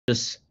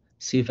just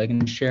see if I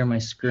can share my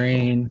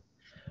screen.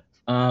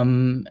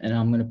 And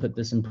I'm going to put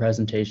this in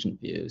presentation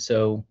view.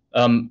 So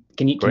can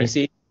you Great.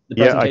 see the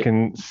Yeah, I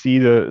presentation?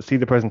 can see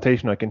the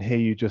presentation. I can hear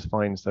you just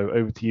fine. So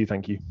over to you.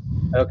 Thank you.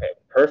 Okay,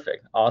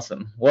 perfect.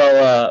 Awesome.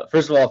 Well,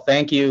 first of all,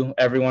 thank you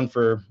everyone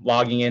for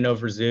logging in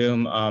over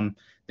Zoom.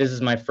 This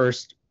is my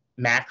first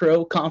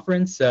macro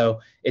conference, so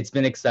it's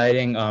been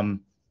exciting.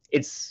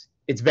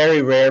 It's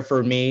very rare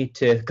for me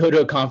to go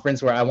to a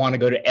conference where I want to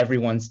go to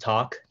everyone's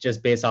talk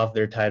just based off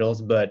their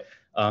titles, but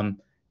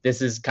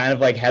this is kind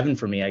of like heaven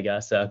for me, I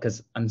guess,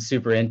 because I'm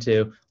super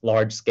into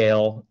large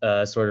scale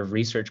sort of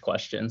research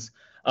questions.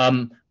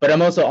 But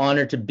I'm also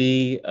honored to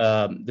be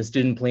the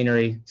student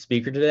plenary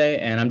speaker today,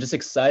 and I'm just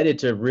excited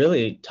to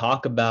really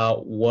talk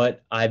about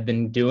what I've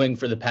been doing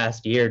for the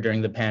past year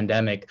during the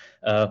pandemic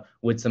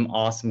with some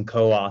awesome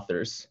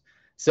co-authors.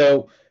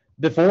 So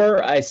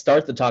before I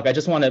start the talk, I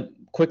just want to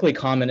quickly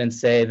comment and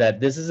say that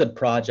this is a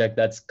project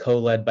that's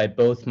co-led by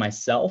both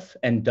myself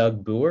and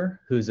Doug Boer,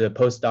 who's a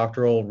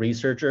postdoctoral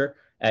researcher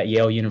at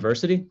Yale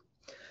University.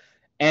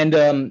 And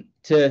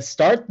to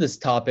start this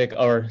topic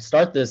or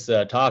start this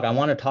talk, I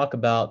want to talk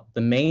about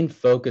the main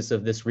focus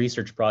of this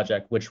research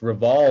project, which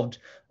revolved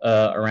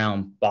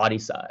around body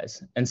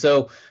size. And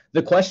so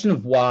the question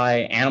of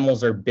why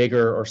animals are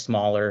bigger or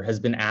smaller has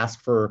been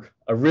asked for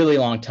a really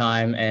long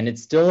time, and it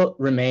still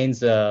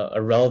remains a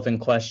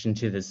relevant question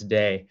to this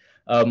day.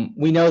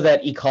 We know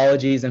that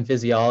ecologies and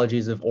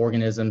physiologies of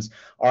organisms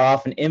are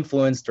often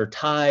influenced or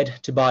tied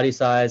to body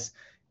size.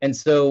 And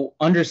so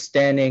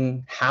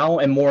understanding how,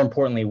 and more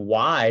importantly,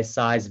 why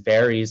size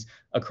varies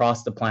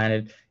across the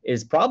planet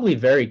is probably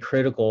very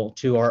critical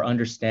to our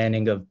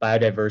understanding of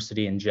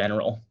biodiversity in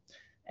general.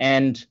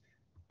 And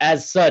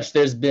as such,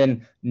 there's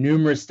been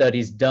numerous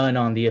studies done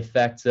on the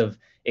effects of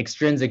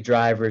extrinsic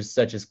drivers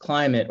such as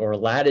climate or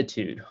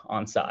latitude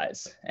on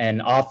size. And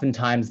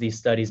oftentimes these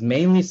studies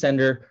mainly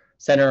center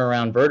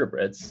around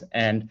vertebrates,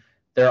 and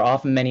there are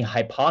often many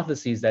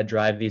hypotheses that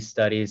drive these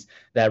studies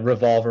that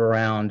revolve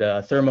around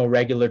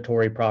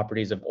thermoregulatory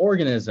properties of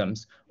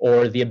organisms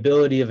or the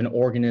ability of an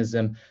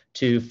organism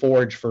to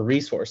forage for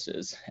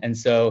resources. And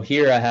so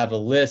here I have a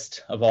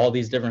list of all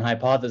these different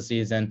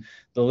hypotheses, and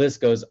the list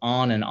goes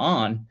on and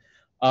on.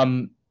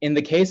 In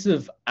the case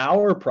of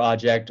our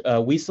project,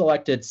 we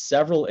selected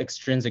several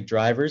extrinsic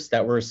drivers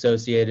that were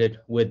associated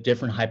with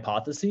different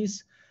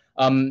hypotheses.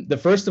 The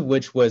first of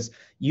which was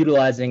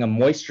utilizing a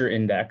moisture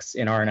index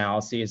in our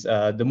analyses.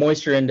 The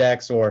moisture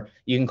index, or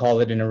you can call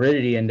it an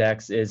aridity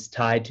index, is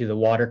tied to the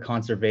water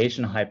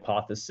conservation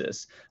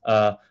hypothesis,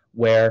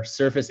 where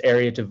surface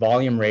area to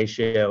volume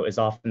ratio is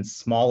often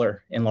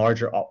smaller in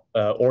larger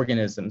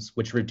organisms,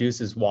 which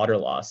reduces water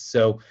loss.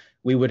 So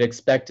we would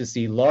expect to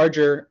see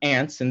larger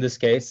ants, in this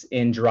case,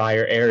 in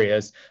drier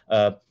areas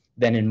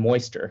than in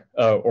moister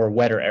or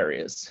wetter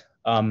areas.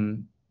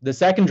 The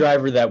second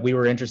driver that we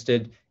were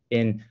interested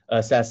in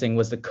assessing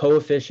was the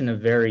coefficient of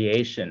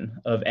variation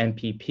of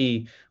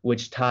NPP,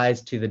 which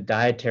ties to the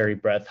dietary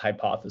breadth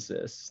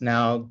hypothesis.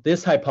 Now,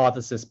 this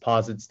hypothesis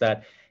posits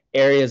that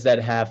areas that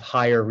have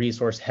higher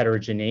resource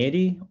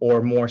heterogeneity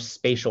or more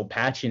spatial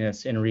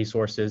patchiness in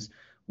resources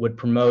would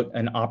promote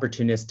an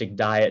opportunistic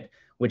diet,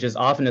 which is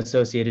often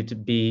associated to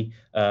be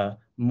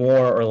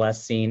more or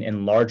less seen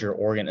in larger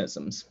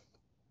organisms.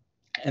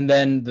 And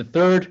then the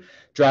third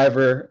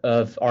driver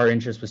of our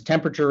interest was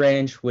temperature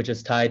range, which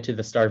is tied to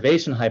the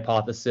starvation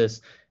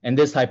hypothesis. And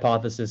this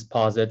hypothesis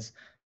posits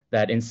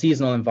that in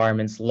seasonal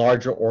environments,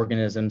 larger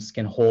organisms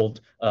can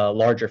hold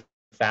larger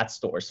fat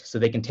stores. So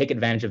they can take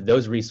advantage of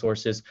those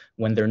resources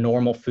when their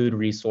normal food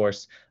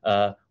resource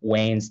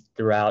wanes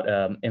throughout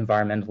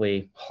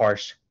environmentally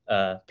harsh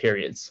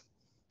periods.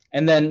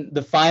 And then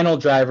the final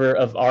driver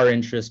of our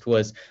interest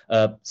was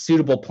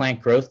suitable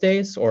plant growth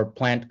days, or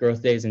plant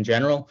growth days in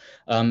general.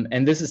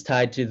 And this is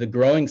tied to the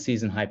growing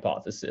season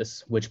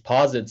hypothesis, which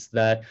posits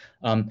that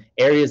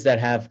areas that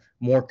have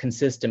more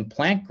consistent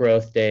plant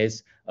growth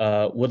days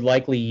would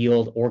likely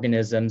yield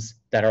organisms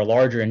that are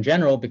larger in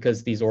general,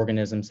 because these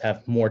organisms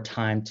have more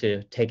time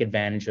to take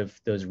advantage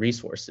of those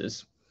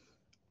resources.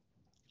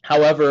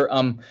 However,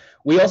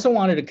 we also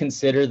wanted to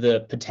consider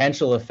the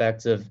potential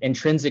effects of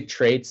intrinsic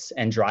traits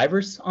and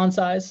drivers on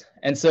size.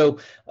 And so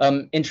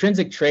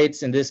intrinsic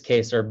traits in this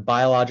case are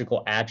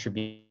biological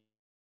attributes.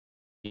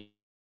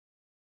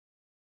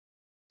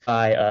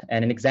 And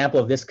an example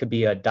of this could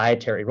be a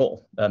dietary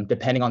role.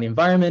 Depending on the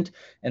environment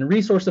and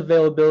resource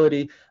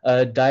availability,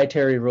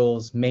 dietary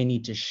roles may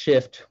need to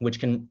shift,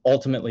 which can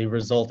ultimately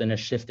result in a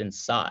shift in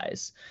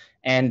size.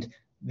 And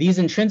these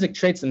intrinsic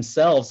traits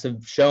themselves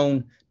have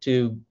shown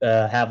to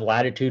have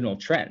latitudinal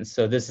trends.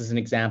 So this is an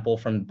example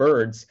from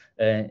birds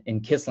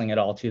in Kissling et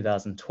al.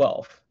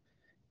 2012.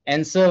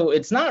 And so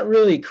it's not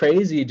really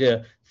crazy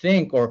to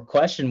think or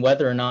question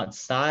whether or not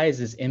size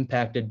is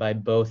impacted by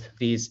both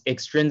these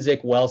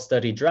extrinsic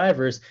well-studied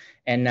drivers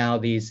and now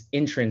these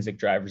intrinsic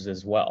drivers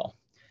as well.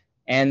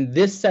 And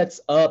this sets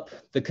up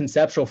the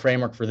conceptual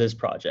framework for this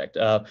project,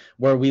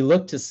 where we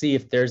look to see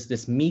if there's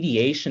this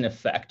mediation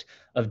effect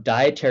of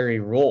dietary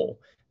role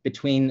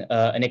between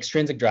an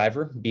extrinsic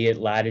driver, be it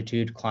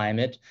latitude,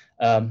 climate,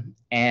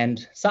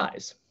 and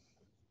size.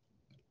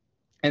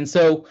 And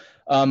so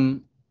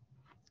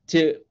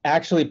to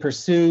actually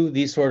pursue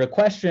these sort of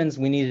questions,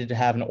 we needed to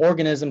have an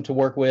organism to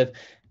work with.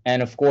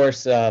 And of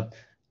course,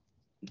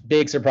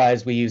 big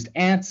surprise, we used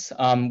ants.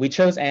 We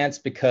chose ants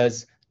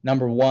because,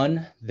 number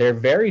one, they're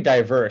very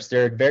diverse.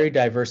 They're a very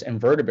diverse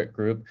invertebrate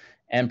group.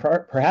 And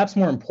perhaps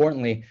more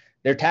importantly,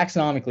 they're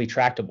taxonomically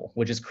tractable,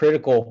 which is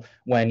critical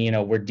when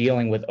we're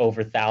dealing with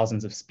over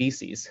thousands of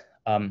species.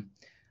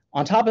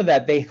 On top of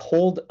that, they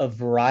hold a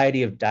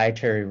variety of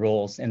dietary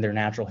roles in their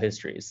natural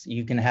histories.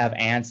 You can have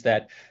ants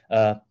that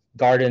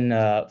garden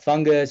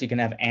fungus. You can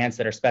have ants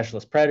that are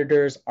specialist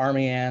predators,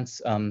 army ants.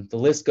 The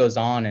list goes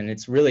on, and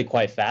it's really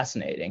quite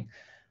fascinating.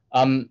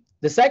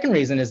 The second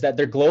reason is that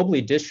they're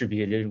globally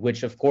distributed,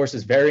 which of course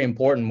is very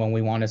important when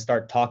we want to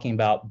start talking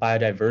about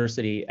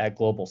biodiversity at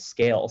global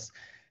scales.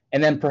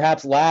 And then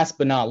perhaps last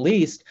but not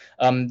least,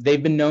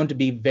 they've been known to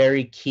be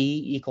very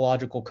key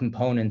ecological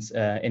components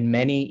in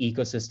many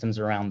ecosystems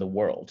around the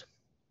world.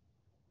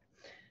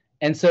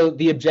 And so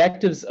the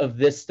objectives of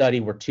this study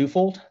were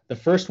twofold. The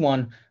first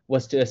one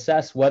was to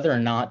assess whether or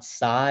not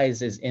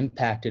size is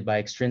impacted by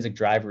extrinsic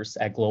drivers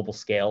at global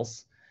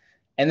scales.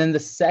 And then the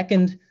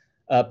second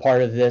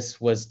part of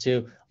this was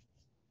to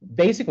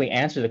basically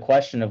answer the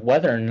question of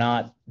whether or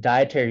not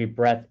dietary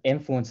breadth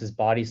influences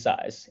body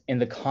size in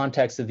the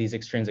context of these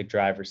extrinsic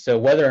drivers. So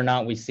whether or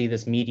not we see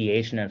this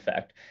mediation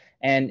effect.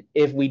 And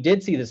if we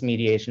did see this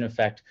mediation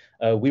effect,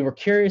 we were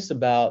curious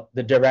about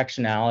the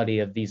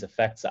directionality of these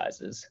effect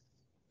sizes.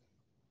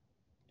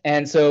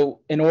 And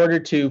so in order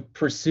to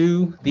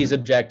pursue these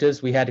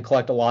objectives, we had to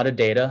collect a lot of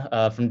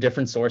data from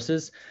different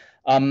sources.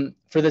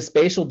 For the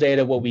spatial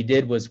data, what we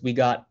did was we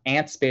got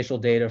ant spatial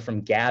data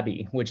from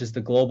GABI, which is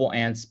the Global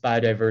Ants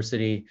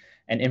Biodiversity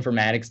and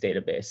Informatics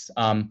Database.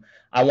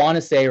 I want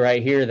to say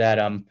right here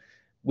that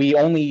we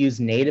only use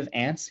native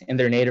ants in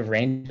their native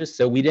ranges,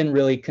 so we didn't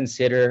really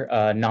consider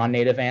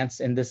non-native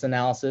ants in this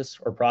analysis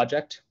or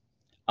project.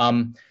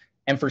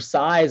 And for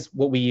size,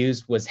 what we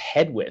used was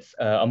head width,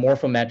 a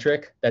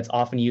morphometric that's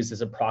often used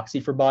as a proxy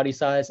for body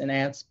size in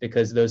ants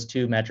because those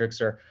two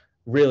metrics are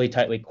really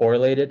tightly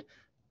correlated.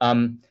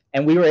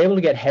 And we were able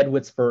to get head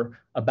widths for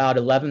about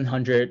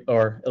 1,100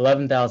 or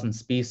 11,000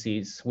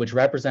 species, which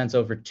represents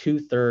over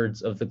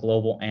 2/3 of the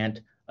global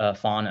ant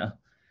fauna.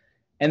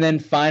 And then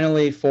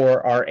finally,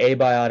 for our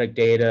abiotic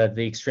data,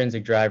 the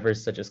extrinsic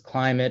drivers such as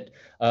climate,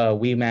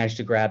 we managed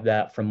to grab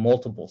that from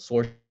multiple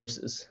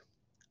sources.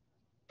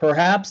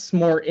 Perhaps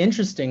more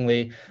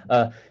interestingly,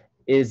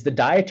 is the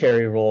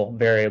dietary role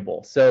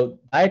variable. So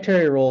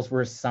dietary roles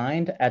were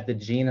assigned at the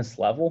genus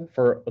level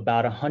for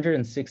about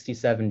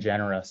 167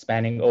 genera,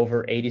 spanning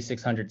over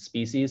 8,600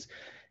 species.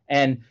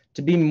 And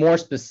to be more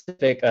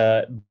specific,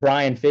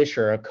 Brian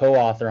Fisher, a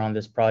co-author on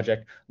this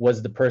project,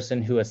 was the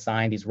person who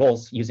assigned these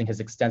roles using his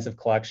extensive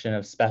collection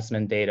of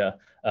specimen data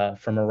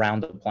from around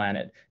the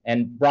planet.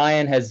 And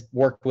Brian has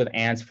worked with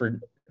ants for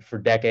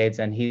decades,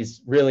 and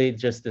he's really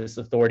just this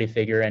authority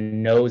figure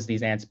and knows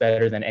these ants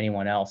better than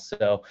anyone else.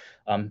 So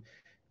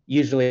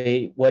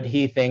usually what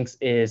he thinks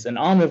is an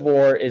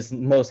omnivore is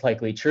most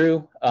likely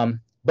true,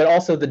 but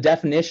also the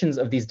definitions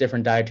of these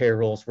different dietary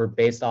roles were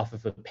based off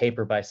of a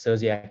paper by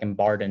Sosiak and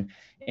Barden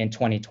in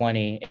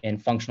 2020 in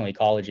Functional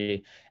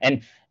Ecology.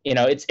 And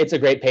it's a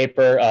great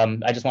paper.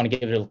 I just want to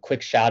give it a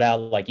quick shout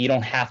out. Like, you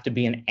don't have to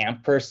be an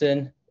ant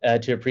person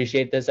to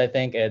appreciate this. I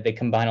think they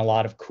combine a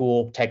lot of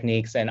cool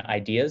techniques and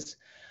ideas.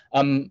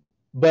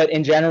 But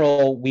in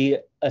general, we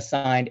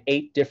assigned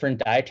 8 different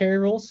dietary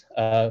rules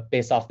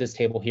based off this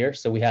table here.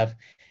 So we have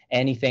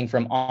anything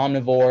from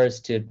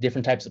omnivores to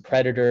different types of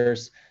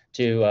predators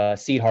to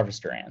seed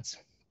harvester ants.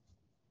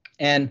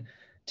 And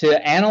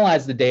to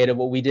analyze the data,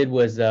 what we did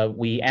was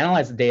we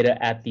analyzed the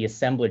data at the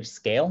assemblage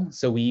scale.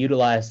 So we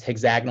utilized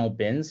hexagonal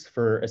bins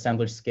for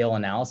assemblage scale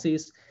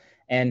analyses.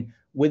 And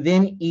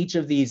within each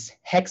of these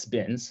hex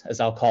bins, as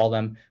I'll call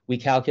them, we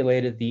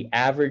calculated the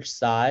average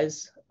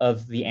size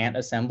of the ant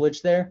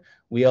assemblage there.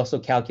 We also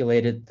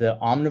calculated the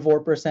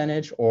omnivore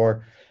percentage,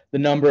 or the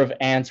number of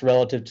ants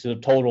relative to the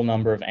total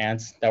number of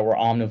ants that were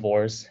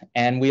omnivores.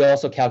 And we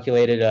also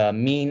calculated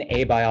mean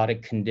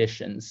abiotic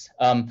conditions.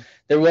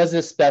 There was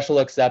this special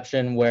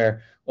exception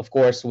where, of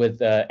course, with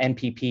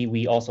NPP,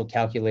 we also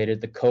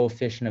calculated the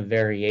coefficient of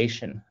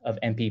variation of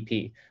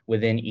NPP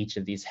within each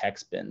of these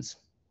hex bins.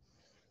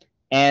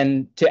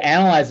 And to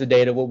analyze the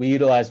data, what we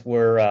utilized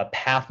were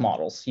path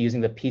models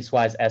using the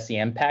piecewise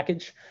SEM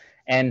package.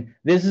 And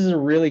this is a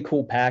really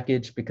cool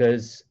package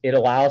because it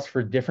allows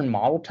for different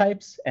model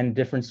types and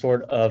different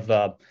sort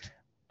of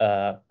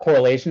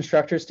correlation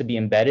structures to be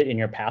embedded in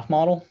your path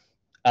model.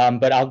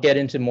 But I'll get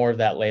into more of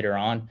that later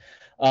on.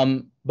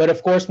 But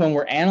of course, when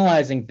we're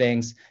analyzing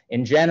things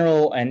in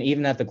general and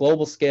even at the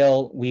global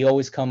scale, we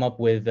always come up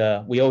with,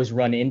 we always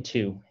run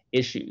into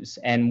issues.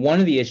 And one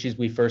of the issues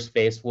we first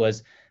faced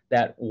was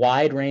that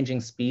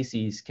wide-ranging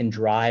species can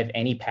drive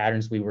any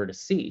patterns we were to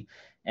see.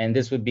 And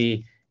this would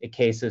be a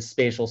case of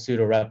spatial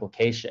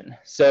pseudoreplication.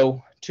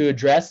 So to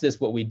address this,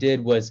 what we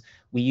did was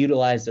we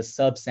utilized a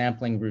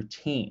subsampling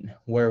routine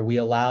where we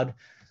allowed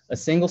a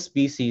single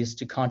species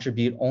to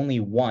contribute only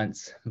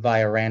once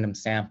via random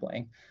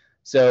sampling.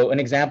 So an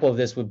example of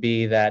this would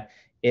be that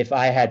if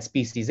I had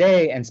species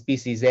A and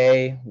species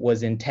A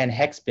was in 10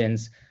 hex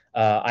bins,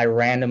 I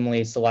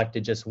randomly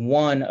selected just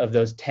one of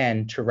those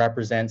 10 to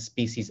represent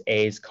species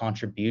A's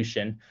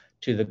contribution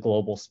to the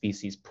global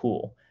species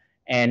pool.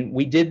 And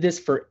we did this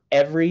for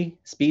every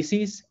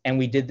species, and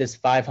we did this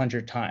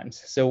 500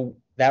 times. So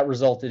that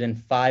resulted in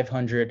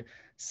 500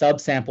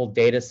 subsample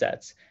data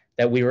sets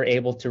that we were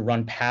able to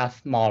run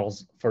path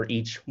models for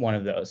each one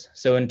of those.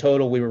 So in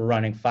total, we were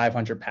running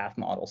 500 path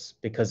models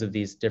because of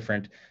these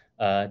different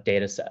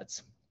data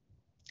sets.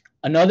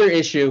 Another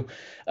issue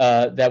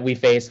that we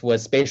faced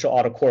was spatial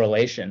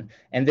autocorrelation.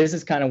 And this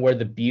is kind of where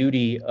the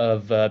beauty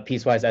of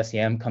piecewise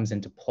SEM comes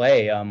into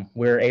play.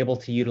 We're able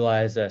to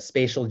utilize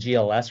spatial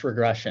GLS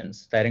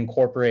regressions that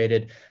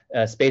incorporated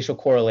spatial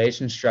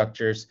correlation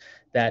structures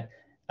that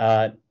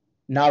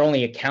not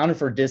only accounted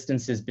for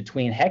distances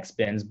between hex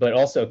bins, but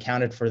also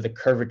accounted for the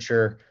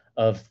curvature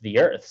of the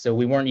Earth. So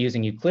we weren't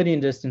using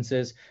Euclidean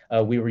distances,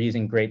 we were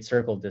using great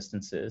circle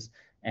distances.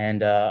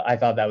 And I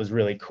thought that was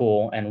really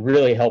cool and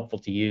really helpful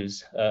to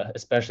use,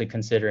 especially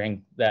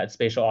considering that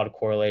spatial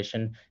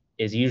autocorrelation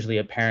is usually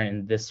apparent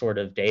in this sort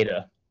of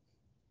data.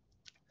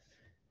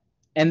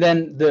 And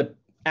then the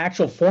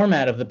actual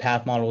format of the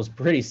path model was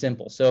pretty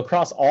simple. So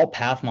across all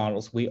path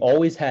models, we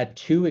always had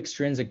two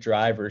extrinsic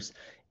drivers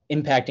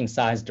impacting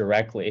size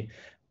directly,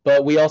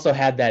 but we also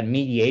had that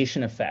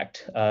mediation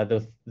effect,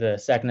 the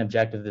second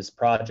objective of this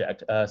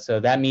project. So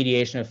that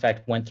mediation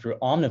effect went through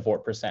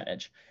omnivore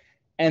percentage.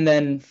 And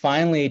then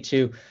finally,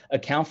 to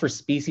account for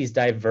species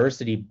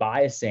diversity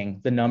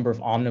biasing the number of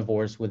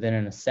omnivores within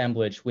an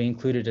assemblage, we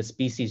included a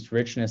species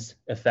richness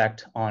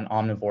effect on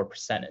omnivore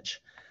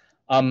percentage.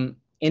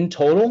 In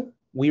total,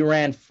 we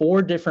ran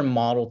 4 different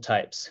model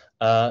types.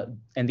 And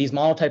these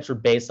model types were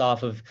based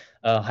off of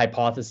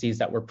hypotheses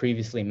that were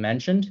previously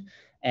mentioned,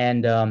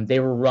 and they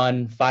were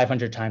run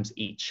 500 times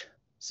each.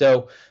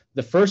 So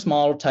the first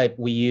model type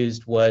we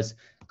used was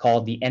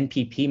called the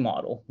NPP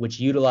model, which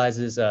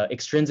utilizes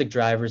extrinsic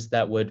drivers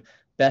that would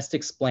best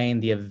explain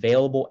the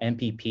available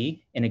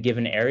NPP in a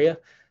given area.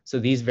 So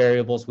these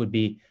variables would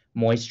be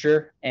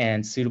moisture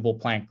and suitable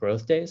plant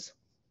growth days.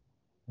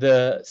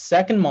 The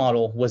second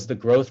model was the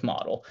growth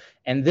model,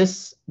 and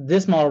this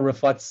model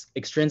reflects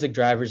extrinsic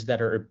drivers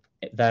that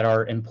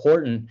are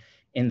important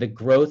in the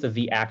growth of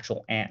the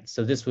actual ants.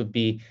 So this would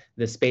be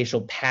the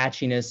spatial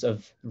patchiness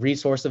of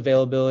resource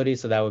availability.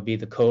 So that would be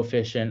the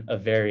coefficient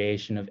of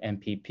variation of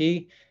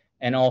NPP,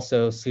 and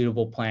also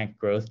suitable plant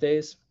growth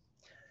days.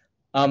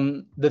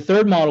 The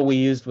third model we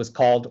used was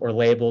called or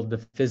labeled the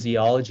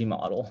physiology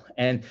model.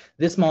 And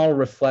this model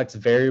reflects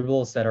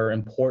variables that are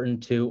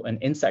important to an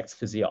insect's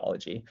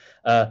physiology.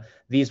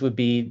 These would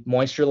be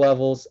moisture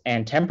levels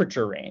and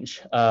temperature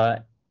range.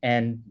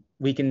 And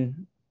we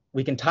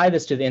can tie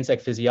this to the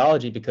insect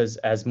physiology because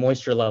as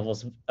moisture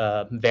levels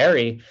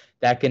vary,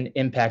 that can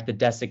impact the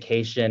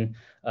desiccation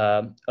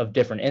of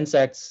different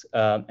insects,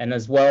 and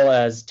as well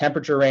as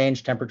temperature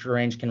range. Temperature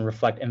range can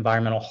reflect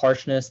environmental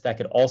harshness that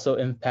could also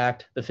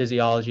impact the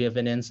physiology of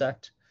an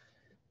insect.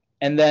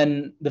 And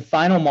then the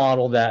final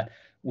model that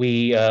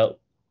we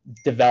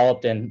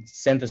developed and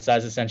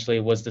synthesized essentially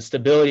was the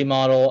stability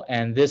model.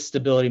 And this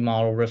stability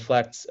model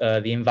reflects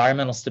the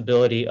environmental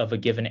stability of a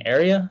given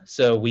area.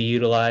 So we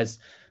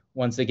utilized,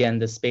 once again,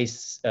 the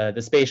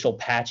spatial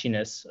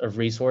patchiness of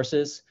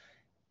resources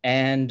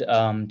and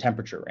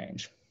temperature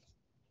range.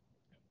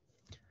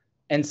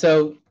 And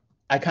so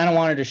I kind of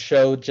wanted to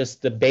show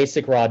just the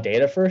basic raw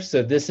data first.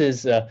 So this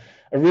is a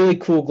really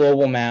cool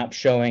global map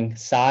showing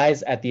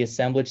size at the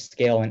assemblage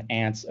scale in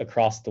ants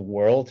across the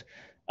world.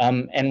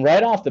 And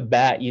right off the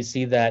bat, you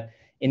see that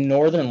in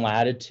northern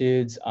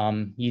latitudes,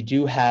 you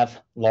do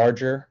have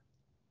larger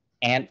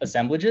ant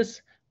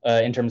assemblages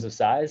in terms of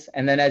size.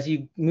 And then as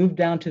you move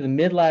down to the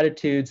mid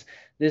latitudes,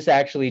 this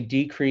actually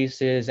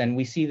decreases, and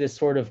we see this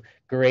sort of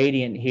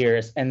gradient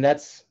here, and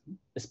that's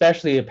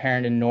especially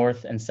apparent in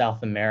North and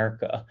South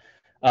America.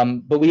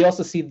 But we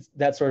also see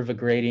that sort of a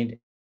gradient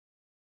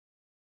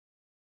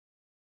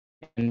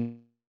in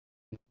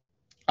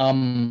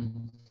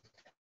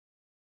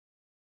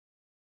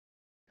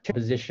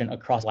position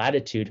across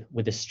latitude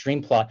with the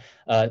stream plot.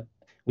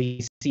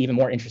 We see even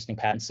more interesting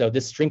patterns. So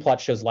this stream plot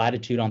shows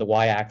latitude on the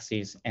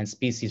y-axis and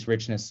species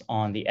richness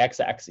on the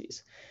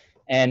x-axis.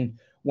 And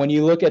when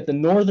you look at the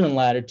northern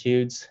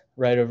latitudes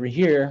right over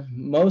here,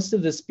 most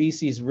of the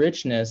species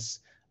richness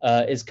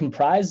is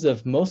comprised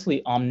of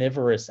mostly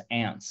omnivorous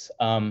ants.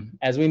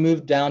 As we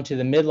move down to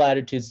the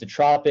mid-latitudes, the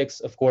tropics,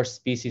 of course,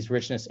 species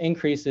richness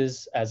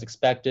increases as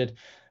expected,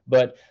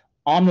 but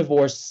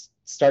omnivores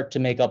start to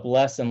make up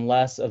less and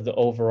less of the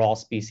overall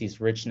species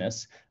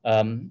richness.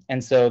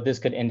 And so this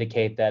could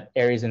indicate that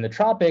areas in the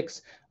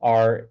tropics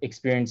are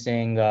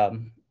experiencing,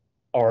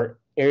 or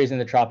areas in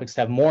the tropics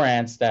have more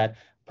ants that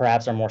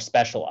perhaps are more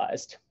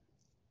specialized.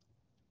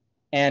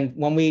 And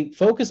when we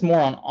focus more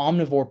on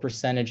omnivore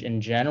percentage in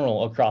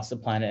general across the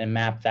planet and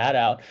map that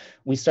out,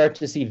 we start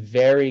to see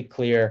very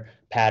clear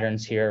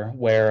patterns here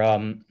where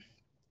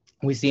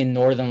we see in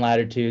northern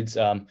latitudes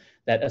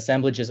that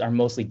assemblages are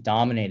mostly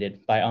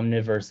dominated by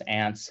omnivorous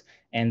ants.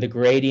 And the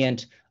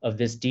gradient of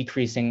this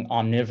decreasing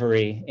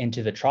omnivory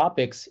into the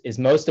tropics is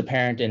most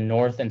apparent in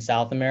North and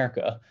South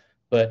America,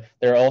 but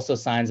there are also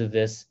signs of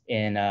this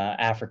in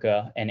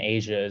Africa and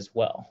Asia as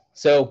well.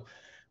 So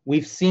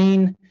we've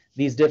seen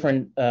these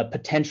different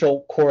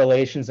potential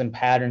correlations and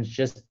patterns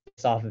just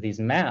based off of these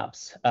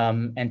maps.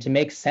 And to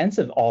make sense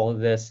of all of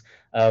this,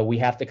 we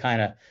have to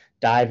kind of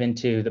dive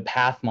into the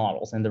path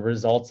models and the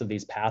results of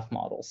these path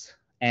models.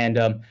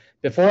 And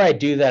before I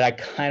do that, I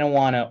kind of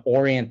want to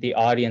orient the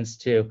audience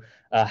to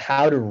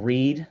how to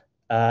read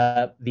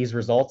these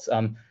results.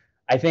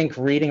 I think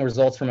reading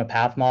results from a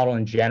path model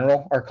in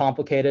general are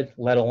complicated,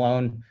 let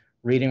alone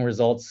reading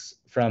results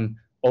from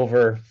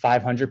over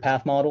 500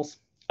 path models.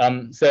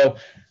 So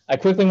I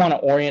quickly want to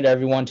orient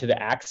everyone to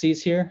the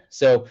axes here.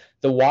 So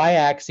the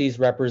y-axis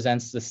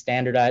represents the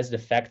standardized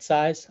effect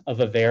size of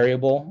a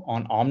variable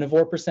on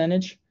omnivore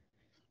percentage.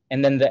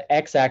 And then the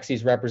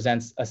x-axis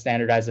represents a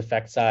standardized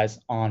effect size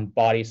on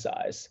body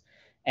size.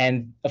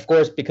 And of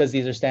course, because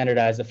these are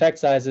standardized effect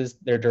sizes,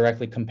 they're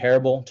directly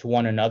comparable to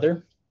one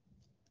another.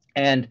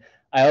 And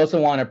I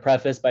also want to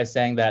preface by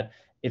saying that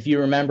if you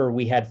remember,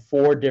 we had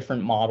 4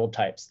 different model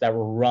types that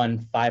were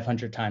run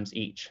 500 times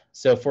each.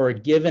 So for a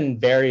given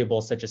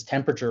variable such as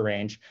temperature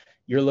range,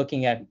 you're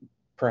looking at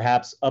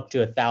perhaps up to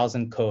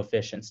 1,000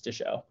 coefficients to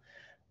show.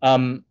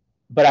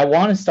 But I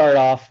want to start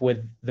off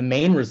with the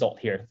main result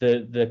here,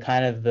 the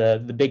kind of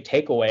the big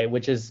takeaway,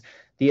 which is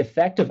the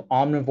effect of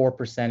omnivore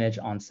percentage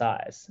on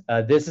size.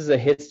 This is a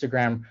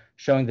histogram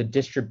showing the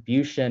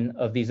distribution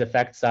of these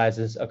effect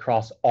sizes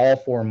across all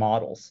 4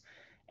 models.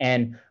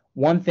 And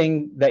one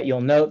thing that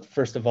you'll note,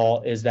 first of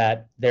all, is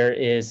that there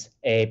is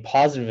a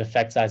positive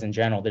effect size in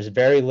general. There's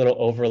very little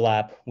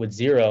overlap with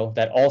 0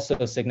 that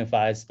also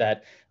signifies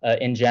that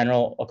in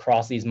general,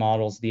 across these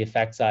models, the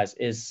effect size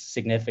is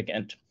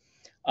significant.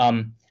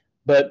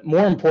 But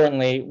more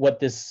importantly, what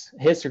this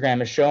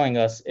histogram is showing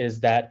us is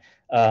that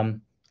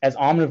as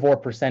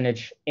omnivore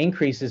percentage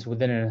increases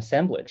within an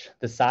assemblage,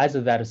 the size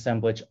of that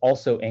assemblage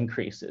also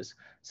increases.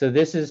 So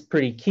this is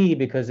pretty key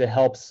because it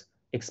helps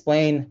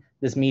explain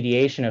this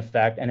mediation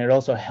effect, and it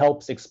also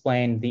helps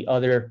explain the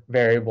other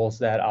variables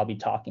that I'll be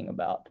talking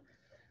about.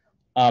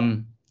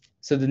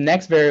 So the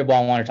next variable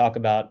I want to talk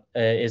about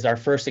is our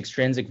first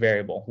extrinsic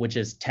variable, which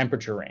is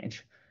temperature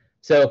range.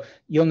 So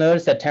you'll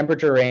notice that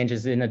temperature range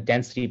is in a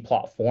density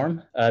plot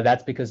form.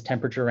 That's because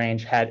temperature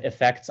range had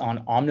effects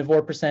on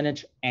omnivore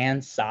percentage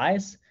and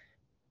size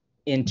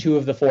in 2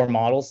 of the 4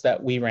 models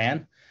that we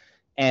ran.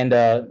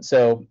 And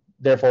so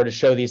therefore, to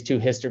show these 2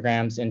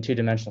 histograms in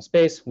 2-dimensional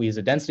space, we use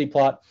a density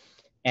plot.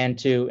 And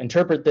to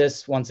interpret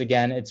this, once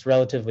again, it's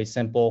relatively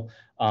simple.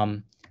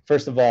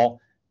 First of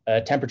all,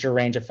 temperature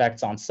range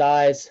effects on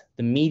size.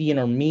 The median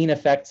or mean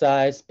effect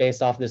size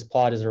based off this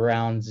plot is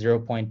around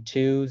 0.2,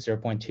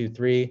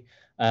 0.23.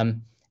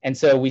 And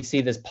so we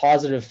see this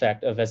positive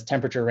effect of as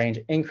temperature range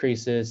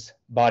increases,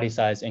 body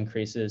size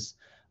increases.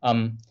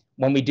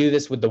 When we do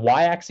this with the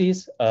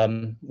y-axis,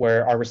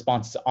 where our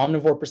response is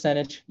omnivore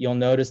percentage, you'll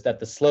notice that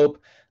the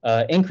slope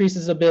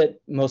increases a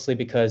bit, mostly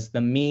because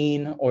the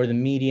mean or the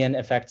median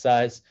effect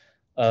size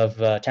of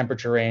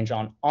temperature range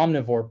on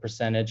omnivore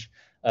percentage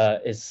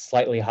is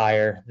slightly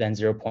higher than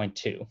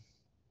 0.2.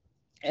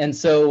 And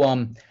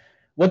so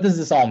what does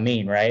this all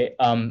mean, right?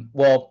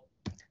 Well,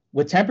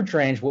 with temperature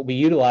range, what we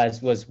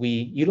utilized was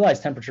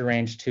temperature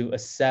range to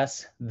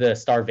assess the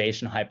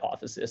starvation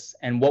hypothesis.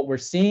 And what we're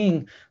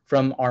seeing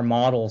from our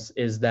models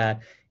is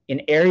that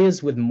in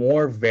areas with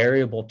more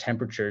variable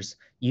temperatures,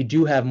 you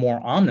do have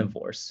more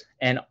omnivores.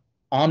 And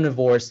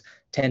omnivores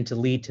tend to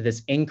lead to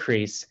this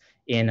increase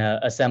in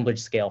assemblage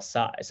scale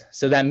size.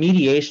 So that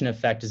mediation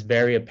effect is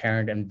very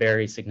apparent and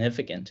very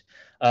significant.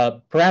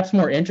 Perhaps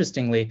more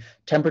interestingly,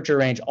 temperature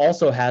range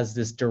also has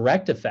this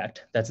direct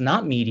effect that's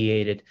not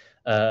mediated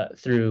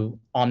through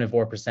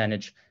omnivore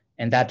percentage,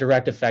 and that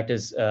direct effect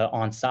is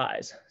on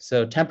size.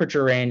 So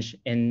temperature range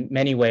in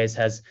many ways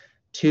has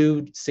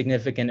 2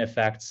 significant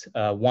effects,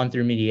 one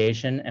through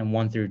mediation and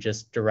one through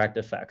just direct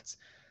effects.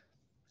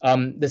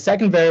 The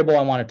second variable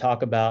I want to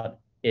talk about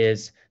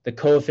is the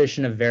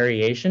coefficient of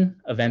variation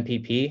of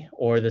MPP,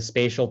 or the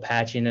spatial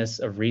patchiness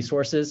of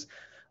resources.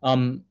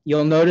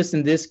 You'll notice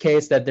in this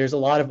case that there's a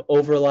lot of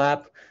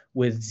overlap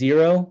with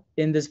 0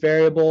 in this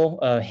variable,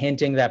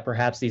 hinting that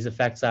perhaps these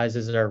effect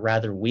sizes are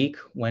rather weak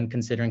when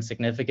considering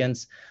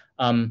significance.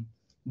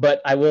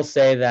 But I will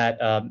say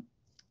that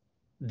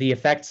the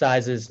effect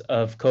sizes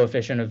of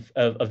coefficient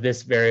of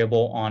this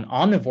variable on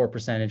omnivore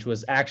percentage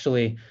was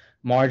actually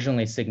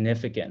marginally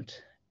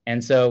significant.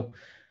 And so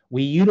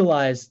we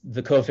utilized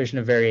the coefficient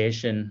of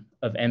variation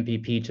of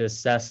MPP to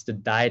assess the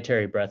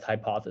dietary breadth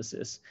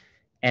hypothesis.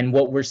 And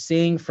what we're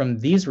seeing from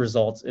these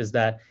results is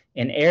that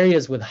in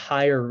areas with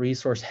higher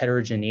resource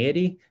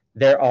heterogeneity,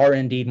 there are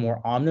indeed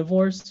more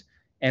omnivores.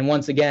 And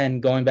once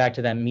again, going back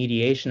to that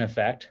mediation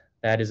effect,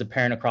 that is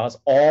apparent across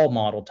all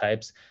model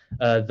types.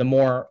 The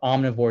more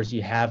omnivores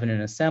you have in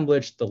an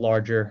assemblage, the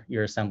larger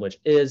your assemblage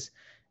is.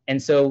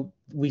 And so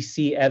we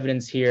see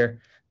evidence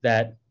here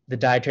that the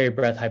dietary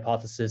breadth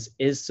hypothesis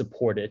is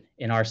supported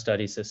in our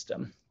study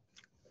system.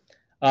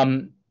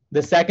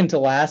 The second to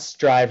last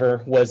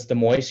driver was the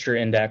moisture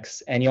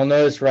index. And you'll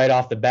notice right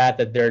off the bat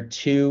that there are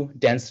two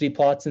density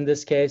plots in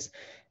this case.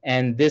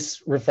 And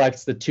this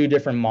reflects the two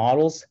different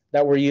models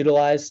that were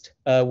utilized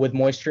with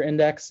moisture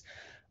index.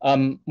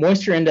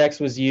 Moisture index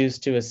was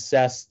used to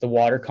assess the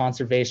water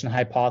conservation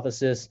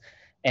hypothesis.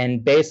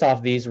 And based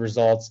off these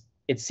results,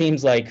 it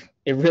seems like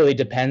it really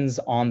depends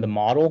on the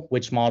model,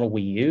 which model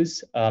we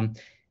use.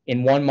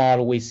 In one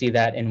model, we see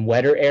that in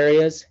wetter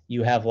areas,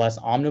 you have less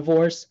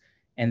omnivores,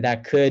 and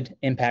that could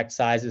impact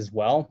size as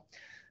well.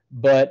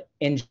 But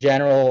in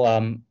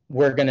general,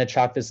 we're going to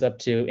chalk this up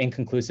to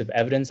inconclusive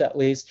evidence, at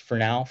least for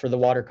now, for the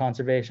water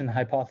conservation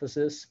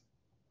hypothesis.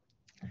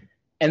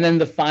 And then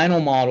the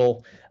final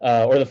model,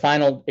 or the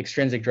final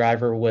extrinsic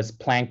driver, was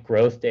plant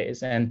growth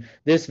days. And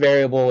this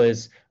variable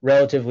is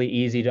relatively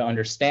easy to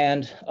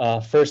understand.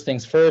 First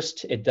things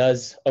first, it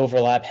does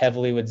overlap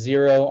heavily with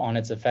 0 on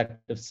its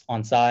effect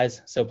on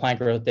size. So plant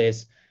growth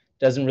days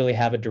doesn't really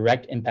have a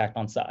direct impact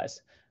on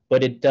size,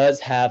 but it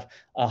does have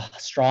a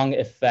strong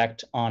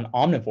effect on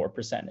omnivore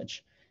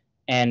percentage.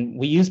 And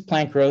we use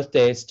plant growth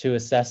days to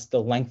assess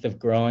the length of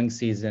growing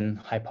season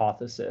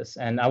hypothesis.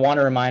 And I want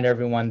to remind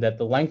everyone that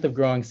the length of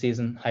growing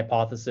season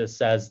hypothesis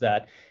says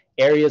that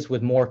areas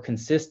with more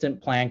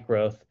consistent plant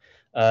growth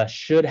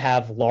should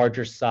have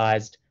larger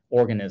sized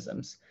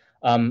organisms.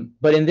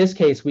 But in this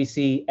case, we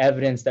see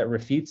evidence that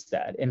refutes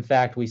that. In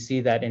fact, we see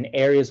that in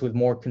areas with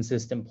more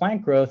consistent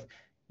plant growth,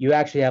 you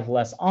actually have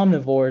less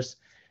omnivores.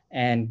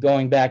 And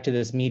going back to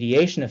this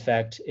mediation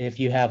effect, if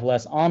you have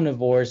less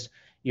omnivores,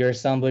 your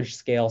assemblage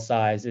scale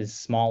size is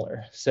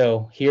smaller.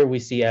 So here we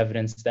see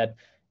evidence that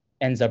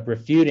ends up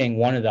refuting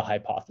one of the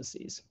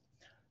hypotheses.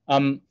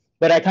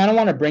 But I kind of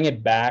want to bring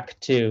it back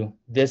to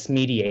this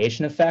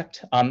mediation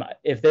effect.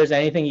 If there's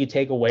anything you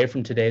take away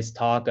from today's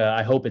talk,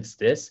 I hope it's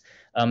this.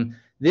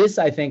 This,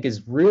 I think,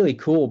 is really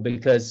cool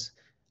because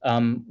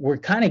we're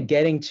kind of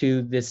getting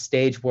to this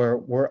stage where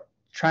we're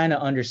trying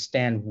to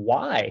understand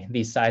why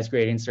these size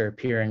gradients are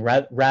appearing,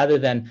 rather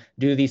than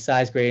do these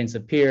size gradients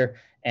appear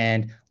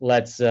and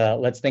let's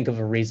think of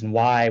a reason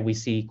why we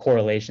see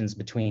correlations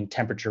between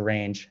temperature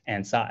range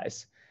and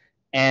size.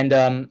 And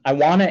I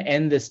want to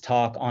end this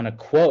talk on a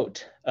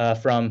quote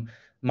from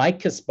Mike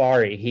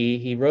Kaspari.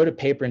 He wrote a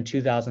paper in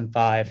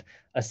 2005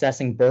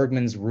 assessing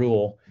Bergmann's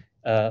rule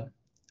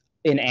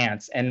in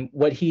ants. And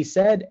what he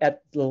said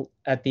at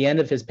the end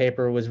of his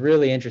paper was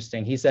really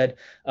interesting. He said,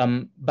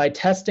 by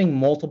testing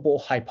multiple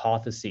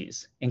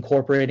hypotheses,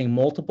 incorporating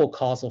multiple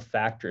causal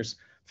factors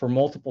for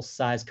multiple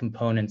size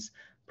components,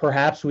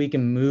 perhaps we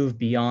can move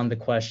beyond the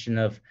question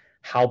of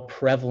how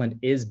prevalent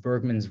is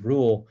Bergmann's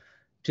rule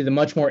to the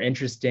much more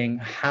interesting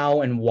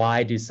how and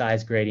why do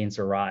size gradients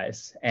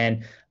arise.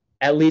 And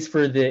at least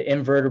for the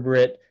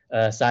invertebrate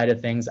side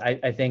of things,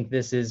 I think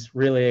this is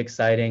really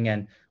exciting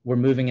and we're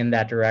moving in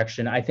that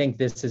direction. I think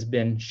this has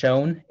been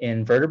shown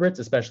in vertebrates,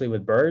 especially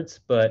with birds,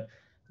 but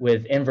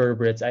with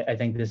invertebrates, I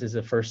think this is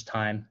the first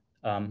time.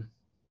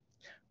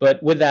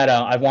 But with that,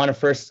 I want to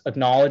first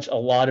acknowledge a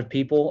lot of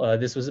people.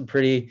 This was a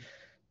pretty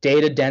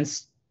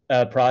data-dense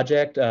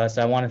project. So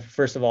I want to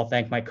first of all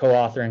thank my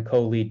co-author and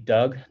co-lead,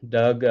 Doug.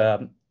 Doug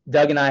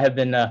and I have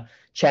been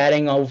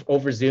chatting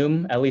over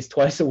Zoom at least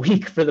twice a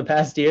week for the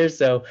past year.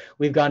 So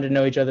we've gotten to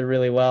know each other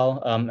really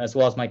well, as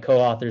well as my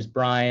co-authors,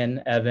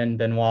 Brian, Evan,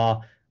 Benoit,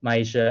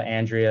 Maisha,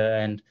 Andrea,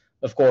 and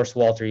of course,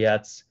 Walter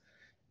Yetz.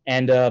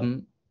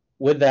 And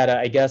with that,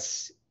 I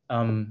guess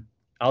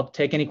I'll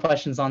take any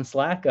questions on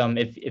Slack.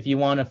 If you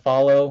want to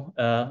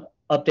follow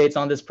updates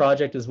on this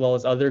project as well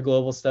as other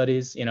global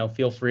studies,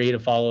 feel free to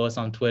follow us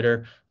on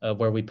Twitter,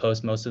 where we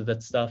post most of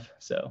that stuff.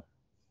 So,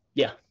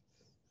 yeah.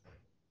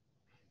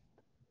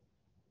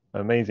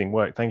 Amazing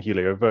work. Thank you,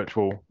 Leo.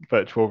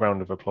 Virtual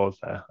round of applause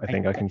there. I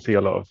think I can see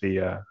a lot of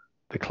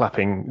the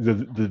clapping,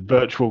 the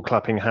virtual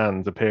clapping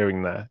hands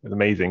appearing there. It's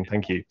amazing.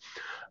 Thank you.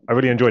 I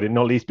really enjoyed it,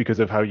 not least because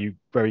of how you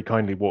very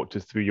kindly walked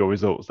us through your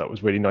results. That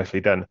was really nicely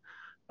done.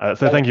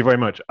 So thank you very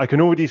much. I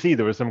can already see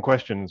there are some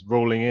questions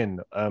rolling in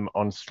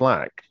on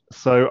Slack.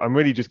 So I'm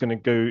really just going to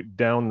go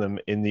down them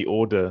in the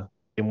order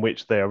in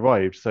which they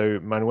arrived. So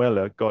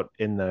Manuela got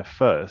in there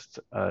first,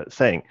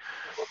 saying,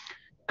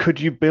 could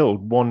you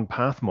build one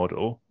path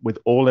model with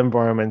all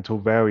environmental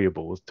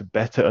variables to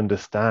better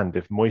understand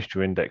if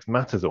moisture index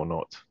matters or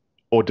not?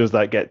 Or does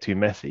that get too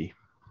messy?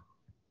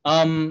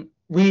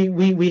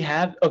 We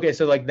have, okay,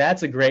 so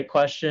that's a great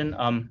question.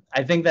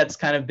 I think that's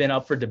kind of been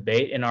up for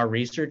debate in our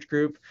research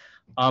group.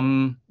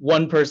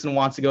 One person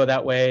wants to go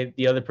that way,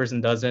 the other person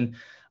doesn't.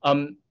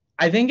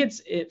 I think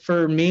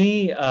for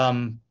me,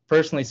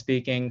 personally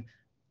speaking,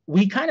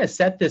 we kind of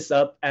set this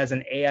up as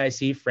an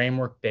AIC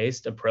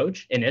framework-based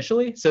approach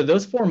initially. So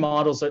those 4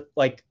 models are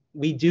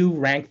we do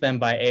rank them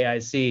by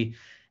AIC.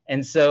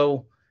 And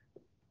so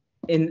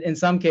in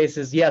some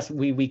cases, yes,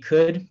 we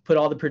could put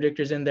all the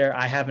predictors in there.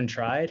 I haven't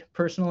tried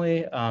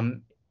personally.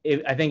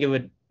 I think it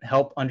would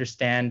help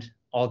understand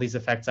all these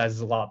effect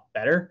sizes a lot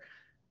better.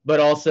 But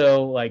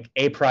also, like,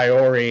 a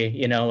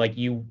priori, like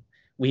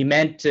we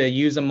meant to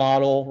use a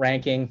model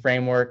ranking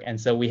framework, and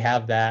so we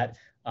have that.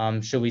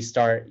 Should we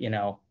start,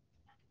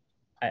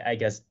 I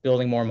guess,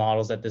 building more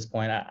models at this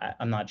point?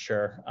 I'm not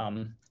sure.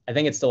 I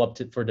think it's still up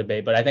for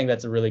debate, but I think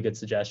that's a really good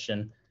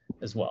suggestion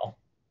as well.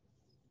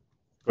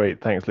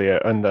 Great, thanks,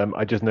 Leo. And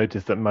I just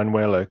noticed that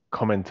Manuela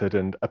commented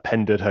and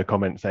appended her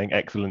comment saying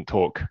excellent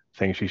talk,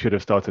 saying she should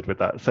have started with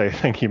that. So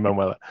thank you,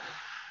 Manuela.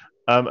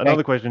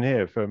 Another question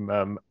here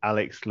from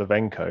Alex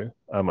Slavenko.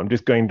 I'm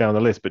just going down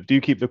the list, but do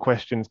keep the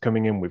questions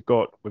coming in. We've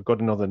got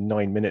another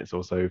 9 minutes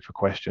or so for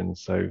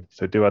questions, so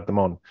do add them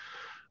on.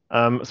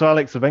 So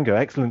Alex Slavenko,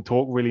 excellent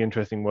talk, really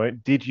interesting work.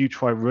 Did you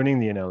try running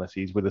the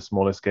analyses with a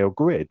smaller scale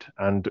grid?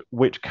 And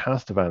which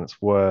cast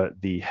events were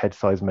the head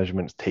size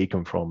measurements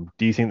taken from?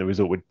 Do you think the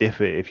result would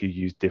differ if you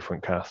used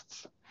different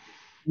casts?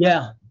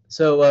 Yeah,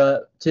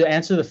 so to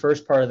answer the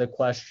first part of the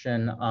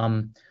question,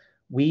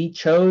 we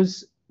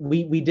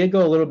did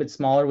go a little bit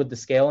smaller with the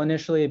scale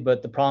initially,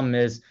 but the problem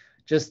is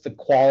just the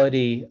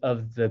quality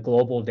of the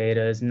global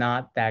data is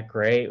not that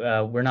great.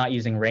 We're not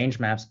using range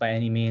maps by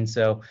any means.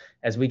 So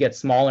as we get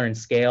smaller in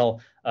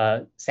scale,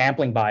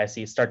 sampling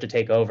biases start to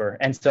take over.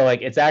 And so,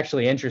 like, it's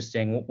actually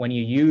interesting when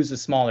you use a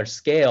smaller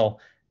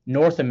scale,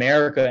 North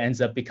America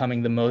ends up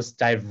becoming the most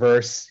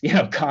diverse,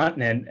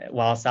 continent,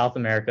 while South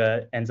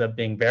America ends up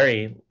being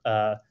very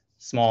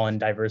small in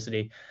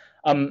diversity.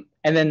 And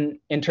then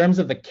in terms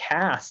of the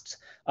casts,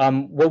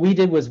 what we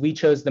did was we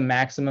chose the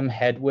maximum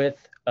head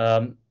width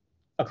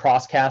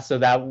across cast,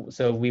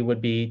 so we would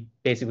be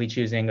basically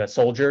choosing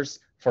soldiers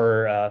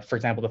for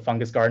example, the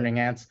fungus gardening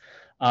ants.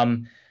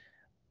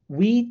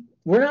 We're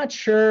not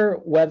sure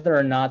whether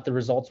or not the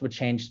results would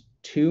change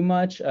too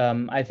much.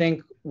 I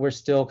think we're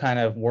still kind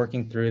of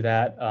working through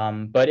that,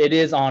 but it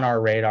is on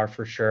our radar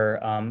for sure.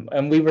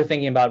 And we were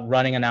thinking about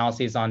running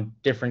analyses on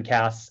different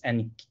casts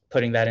and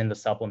putting that in the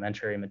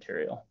supplementary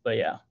material. But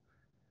yeah.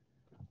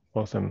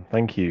 Awesome,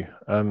 thank you.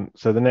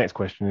 So the next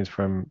question is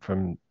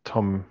from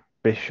Tom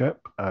Bishop.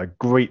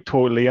 Great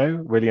talk, Leo.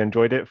 Really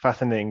enjoyed it.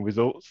 Fascinating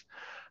results.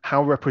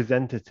 How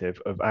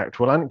representative of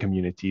actual ant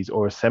communities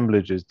or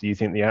assemblages do you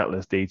think the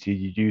Atlas data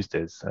you used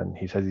is? And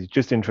he says he's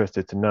just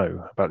interested to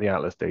know about the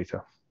Atlas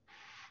data.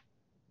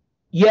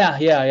 Yeah.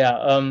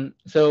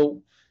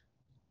 So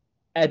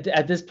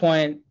at this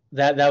point,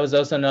 that was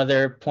also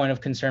another point of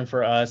concern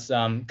for us,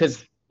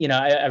 because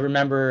I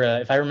remember,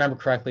 if I remember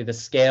correctly, the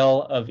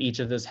scale of each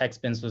of those hex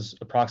bins was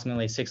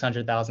approximately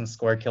 600,000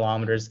 square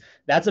kilometers.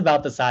 That's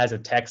about the size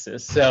of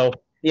Texas. So,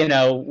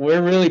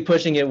 we're really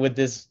pushing it with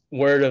this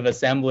word of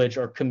assemblage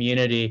or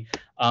community.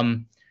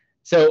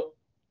 So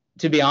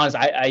to be honest,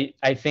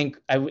 I think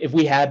if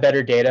we had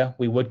better data,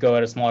 we would go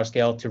at a smaller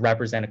scale to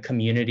represent a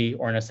community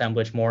or an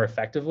assemblage more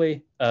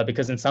effectively,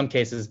 because in some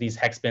cases, these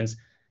hex bins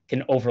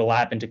can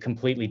overlap into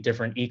completely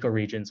different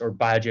ecoregions or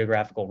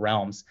biogeographical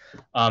realms.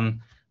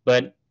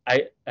 But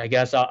I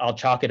guess I'll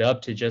chalk it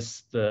up to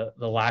just the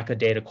lack of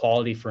data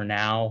quality for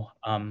now.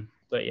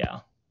 But yeah.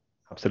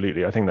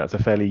 Absolutely. I think that's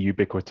a fairly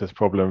ubiquitous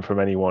problem from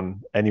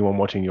anyone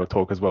watching your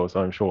talk as well.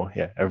 So I'm sure,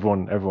 yeah,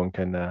 everyone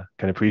can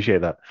appreciate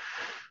that.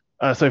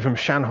 So from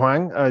Shan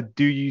Huang,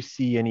 do you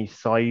see any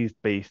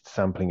size-based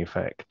sampling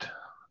effect?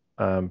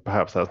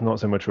 Perhaps that's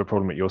not so much of a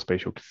problem at your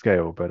spatial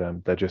scale, but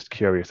they're just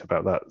curious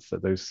about that. So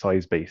those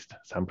size-based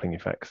sampling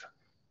effects.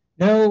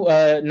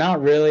 No,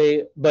 not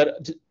really.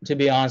 But to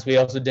be honest, we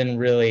also didn't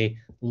really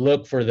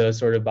look for those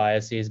sort of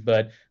biases,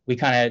 but we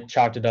kind of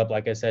chalked it up,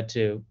 like I said,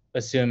 to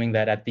assuming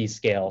that at these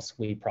scales,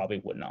 we probably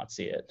would not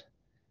see it.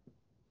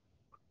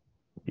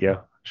 Yeah,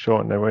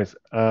 sure, no worries.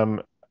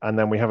 And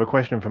then we have a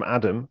question from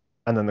Adam,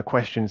 and then the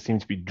questions seem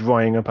to be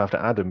drying up after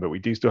Adam, but we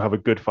do still have a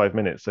good 5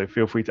 minutes. So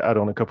feel free to add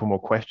on a couple more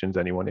questions,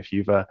 anyone, if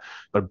you've got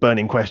a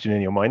burning question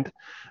in your mind.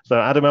 So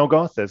Adam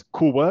Elgar says,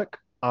 cool work.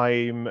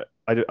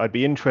 I'd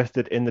be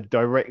interested in the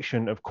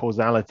direction of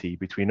causality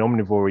between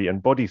omnivory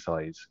and body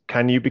size.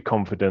 Can you be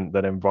confident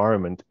that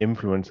environment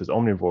influences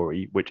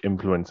omnivory, which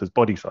influences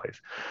body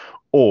size?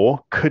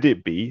 Or could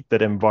it be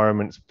that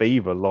environments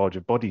favor larger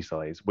body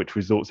size, which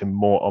results in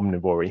more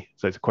omnivory?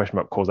 So it's a question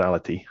about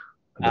causality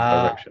and the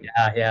direction.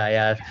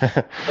 Yeah.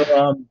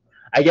 So,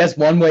 I guess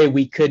one way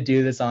we could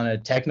do this on a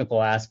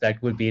technical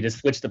aspect would be to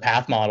switch the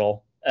path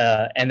model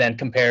and then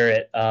compare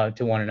it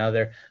to one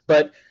another.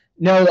 But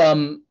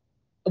no,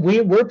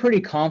 we're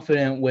pretty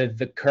confident with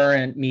the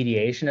current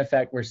mediation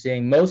effect we're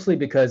seeing, mostly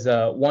because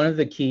one of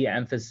the key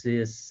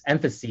emphases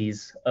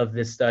of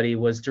this study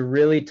was to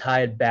really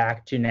tie it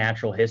back to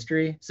natural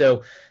history.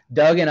 So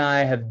Doug and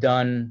I have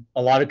done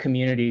a lot of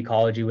community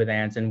ecology with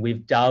ants, and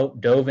we've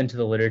dove into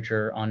the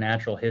literature on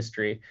natural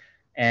history.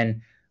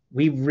 And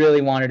we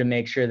really wanted to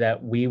make sure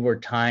that we were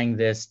tying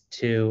this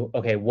to,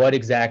 okay, what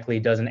exactly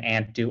does an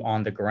ant do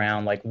on the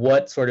ground? Like,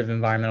 what sort of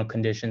environmental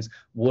conditions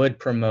would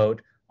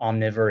promote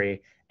omnivory?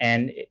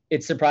 And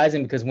it's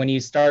surprising because when you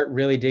start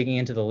really digging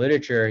into the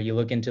literature, you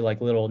look into like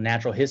little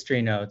natural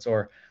history notes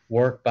or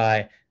work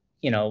by,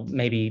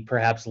 maybe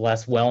perhaps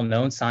less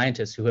well-known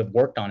scientists who have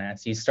worked on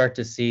ants, you start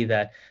to see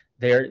that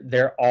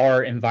there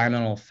are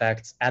environmental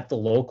effects at the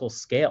local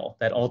scale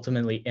that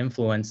ultimately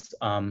influence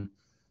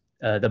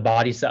the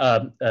body's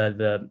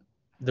the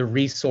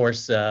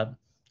resource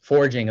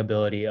foraging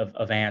ability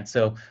of ants.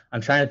 So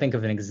I'm trying to think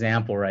of an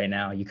example right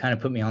now. You kind of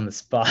put me on the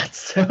spot,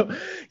 so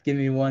give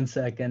me 1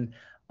 second.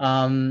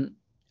 Oh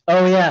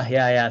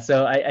yeah.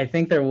 So I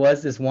think there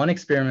was this one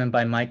experiment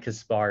by Mike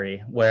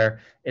Kaspari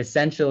where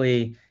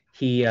essentially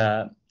he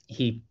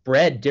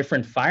bred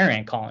different fire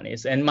ant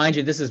colonies. And mind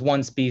you, this is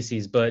one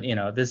species, but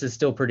this is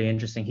still pretty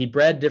interesting. He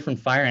bred different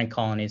fire ant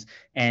colonies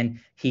and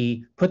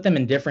he put them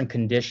in different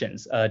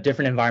conditions,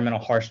 different environmental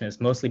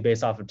harshness, mostly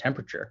based off of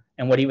temperature.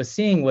 And what he was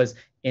seeing was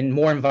in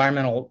more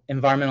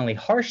environmentally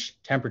harsh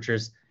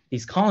temperatures,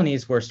 these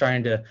colonies were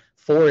starting to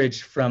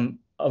forage from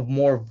a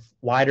more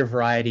wider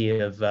variety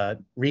of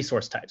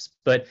resource types.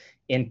 But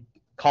in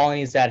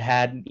colonies that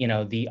had,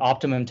 the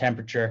optimum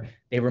temperature,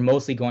 they were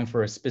mostly going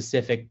for a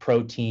specific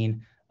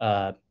protein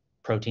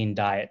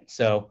diet.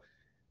 So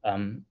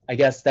I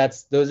guess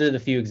those are the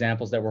few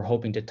examples that we're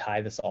hoping to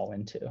tie this all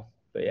into.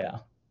 But yeah.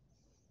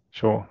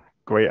 Sure.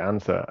 Great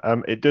answer.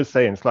 It does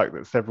say in Slack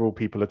that several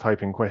people are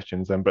typing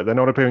questions, but they're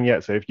not appearing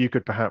yet. So if you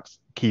could perhaps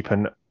keep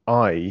an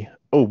eye.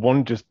 Oh,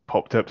 one just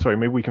popped up. Sorry,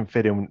 maybe we can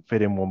fit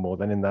in one more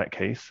then in that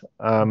case.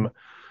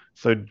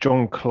 So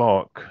John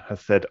Clark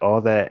has said,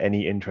 are there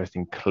any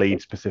interesting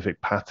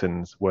clade-specific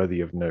patterns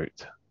worthy of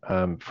note?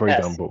 For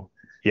example,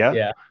 yeah?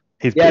 Yeah.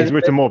 He's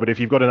written more, but if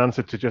you've got an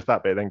answer to just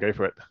that bit, then go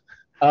for it.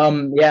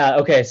 Yeah,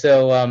 okay.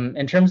 So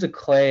in terms of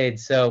clades,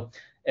 so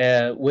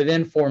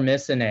within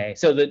Formicinae,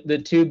 so the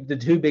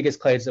two biggest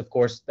clades, of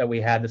course, that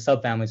we had, the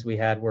subfamilies we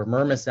had were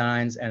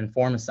myrmecines and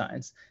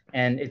formicines.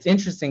 And it's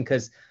interesting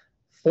because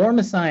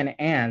formicine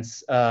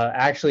ants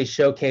actually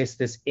showcase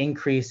this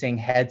increasing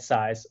head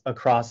size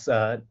across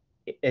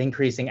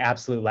increasing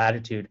absolute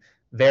latitude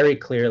very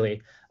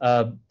clearly.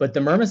 But the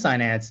myrmecine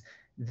ants,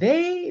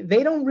 they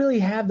don't really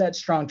have that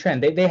strong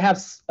trend. They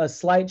have a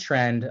slight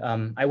trend.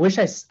 I wish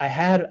I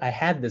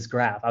had this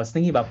graph. I was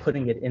thinking about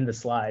putting it in the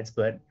slides,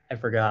 but I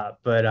forgot.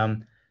 But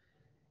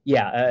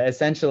yeah,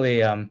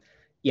 essentially,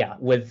 yeah,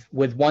 with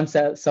one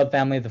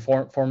subfamily, the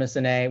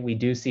Formicinae, we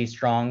do see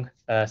strong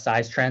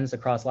size trends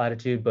across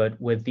latitude,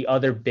 but with the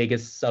other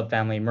biggest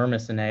subfamily,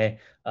 Myrmicinae,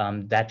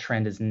 that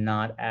trend is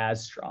not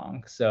as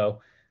strong.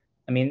 So,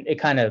 I mean, it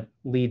kind of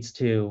leads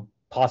to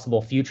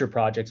possible future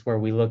projects where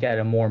we look at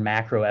a more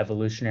macro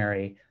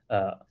evolutionary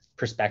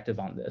perspective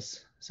on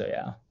this. So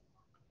yeah.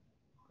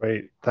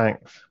 Great,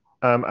 thanks.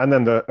 And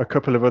then a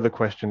couple of other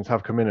questions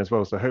have come in as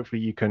well. So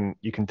hopefully you can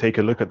take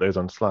a look at those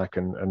on Slack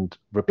and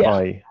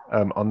reply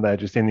on there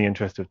just in the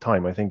interest of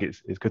time. I think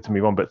it's good to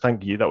move on. But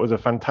thank you. That was a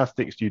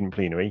fantastic student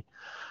plenary.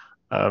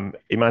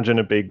 Imagine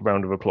a big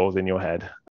round of applause in your head.